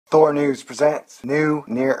Thor News presents new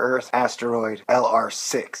near-Earth asteroid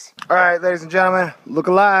LR6. Alright, ladies and gentlemen, look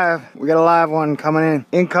alive. We got a live one coming in.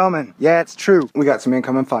 Incoming. Yeah, it's true. We got some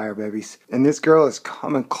incoming fire, babies. And this girl is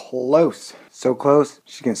coming close. So close,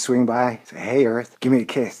 she's gonna swing by, say, hey Earth, give me a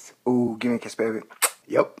kiss. Ooh, give me a kiss, baby.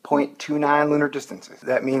 Yep, 0.29 lunar distances.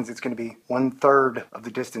 That means it's going to be 1/3 of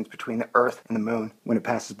the distance between the Earth and the Moon when it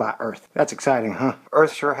passes by Earth. That's exciting, huh?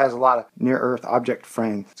 Earth sure has a lot of near-Earth object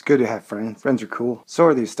friends. It's good to have friends. Friends are cool. So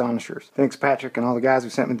are the Astonishers. Thanks, Patrick, and all the guys who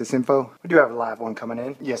sent me this info. We do have a live one coming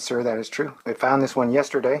in. Yes, sir, that is true. We found this one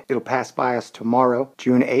yesterday. It'll pass by us tomorrow,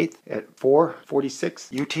 June 8th at 4:46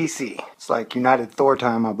 UTC. It's like United Thor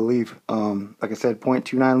time, I believe. Like I said,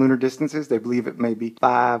 0.29 lunar distances. They believe it may be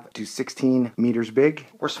 5 to 16 meters big.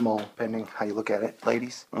 Or small, depending how you look at it,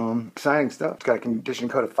 ladies. Exciting stuff. It's got a condition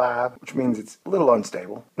code of 5, which means it's a little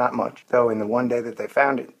unstable. Not much. Though in the one day that they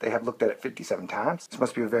found it, they have looked at it 57 times. This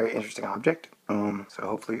must be a very interesting object. So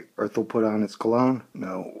hopefully Earth will put on its cologne.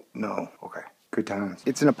 No. Okay. Good times.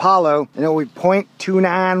 It's an Apollo, and it will be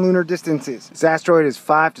 0.29 lunar distances. This asteroid is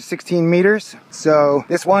 5 to 16 meters, so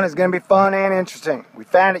this one is going to be fun and interesting. We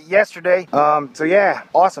found it yesterday, so yeah,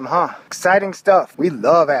 awesome, huh? Exciting stuff. We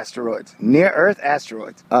love asteroids, near-Earth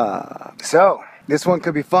asteroids. So this one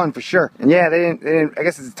could be fun for sure. And yeah, they didn't I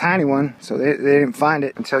guess it's a tiny one, so they didn't find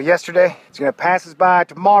it until yesterday. It's gonna pass us by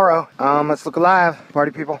tomorrow. Let's look alive,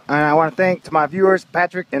 party people. And I want to thank to my viewers,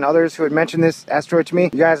 Patrick and others who had mentioned this asteroid to me.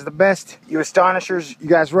 You guys are the best. You Astonishers, you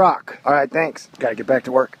guys rock. All right, thanks. Gotta get back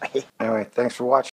to work. Anyway, thanks for watching.